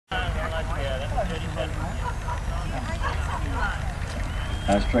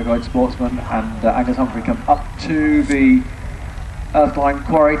Strayguide Sportsman and Angus Humphrey come up to the Earthline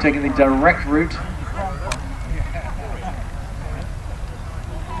Quarry, taking the direct route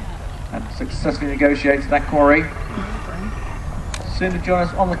and successfully negotiates that quarry. Soon to join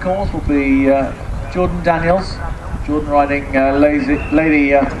us on the course will be Jordan Daniels. Jordan riding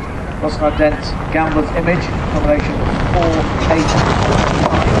Lady Rosna Dent Gambler's Image, combination 4-8.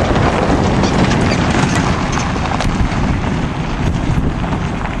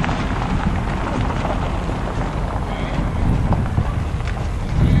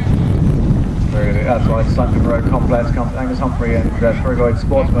 That's right, Sunken Road Complex comes Angus Humphrey and Strayguide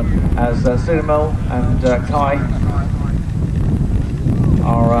Sportsman as Sidamel and Kai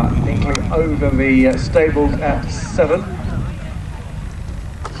are inkling over the stables at 7.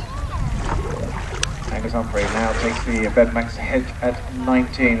 Angus Humphrey now takes the Bedmax hedge at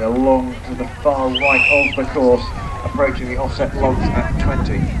 19, along to the far right of the course, approaching the offset logs at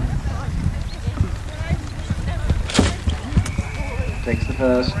 20. Takes the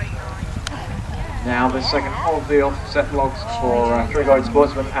first. Now the second of the offset logs for Strayguide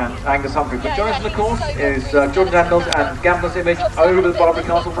Sportsman and Angus Humphrey. But joining us on the course is Jordan Daniels and Gambler's Image over the Barbury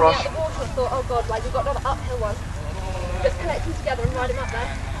Castle Brush. Oh god, like we've got another uphill one. Just connect them together and ride them up there.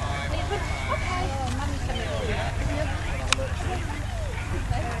 Okay.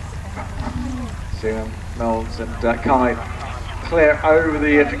 Seaman, Melds and Kai clear over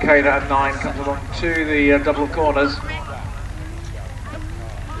the chicane at 9, comes along to the double corners.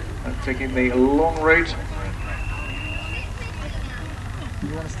 Taking the long route.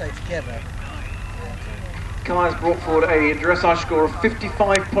 You want to stay together? Kai has brought forward a dressage score of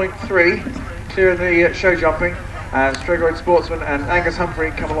 55.3, clearing the show jumping, as Strayguide Sportsman and Angus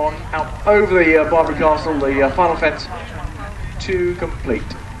Humphrey come along out over the Barbury Castle, the final fence, to complete.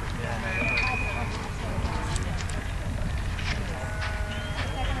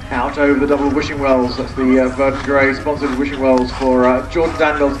 Out over the double wishing wells, that's the Verdant Grey sponsored wishing wells for Jordan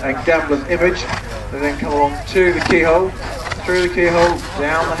Daniels and Gambler's Image. They then come along to the keyhole, through the keyhole,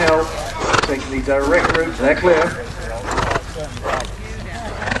 down the hill, taking the direct route. They're clear.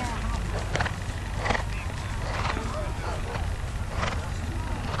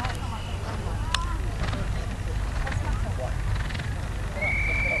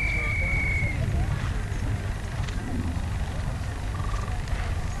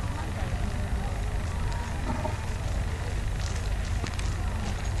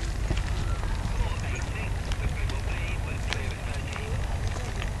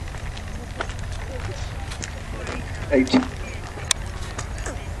 8.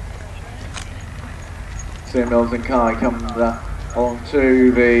 Sam Mills and Kai come along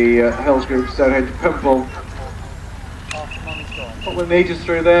to the Hills Group Stonehenge Pimple. Not the meters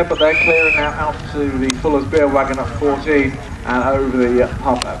through there, but they're clearing now out to the Fuller's Beer Wagon at 14 and over the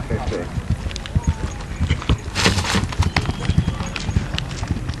pub at 15.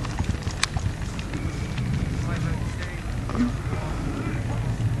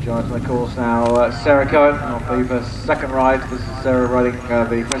 Joins on the course now, Sarah Cohen, on the second ride. This is Sarah riding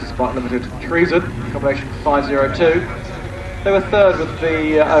the Princess Park Limited Treason, combination 502. They were third with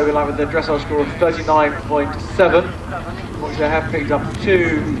the overline with their dressage score of 39.7, which they have picked up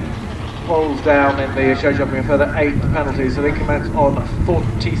 2 poles down in the show jumping, a further 8 penalties, so they commence on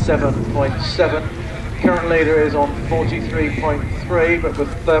 47.7. Current leader is on 43.3, but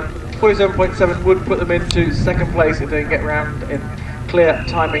with 47.7 would put them into second place if they can get round in clear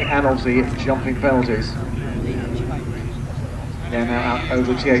timing and obviously jumping penalties. They're now out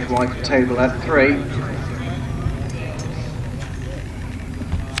over the TH White table at 3.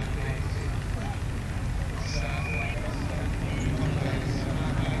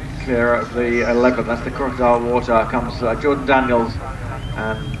 Clear of the 11th, that's the Crocodile Water, comes Jordan Daniels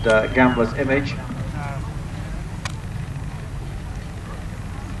and Gambler's Image.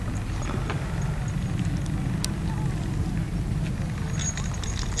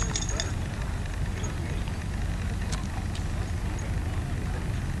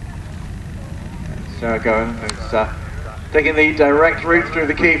 Sarah Cohen is taking the direct route through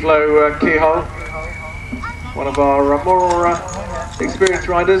the Keyflow keyhole. One of our more experienced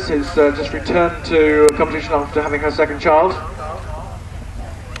riders who's just returned to competition after having her second child.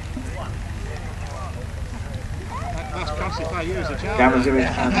 Gambler's Image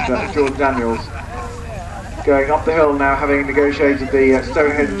and Jordan Daniels going up the hill now, having negotiated the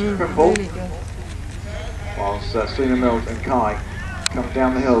Stonehenge Pimple, whilst Selena Mills and Kai come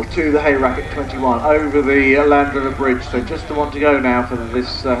down the hill to the hayrack at 21, over the Land River Bridge. So just the one to go now for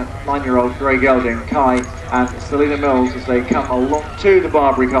this 9-year-old grey gelding, Kai and Selena Mills, as they come along to the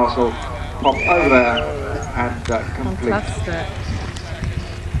Barbury Castle, pop over there and complete. Fantastic.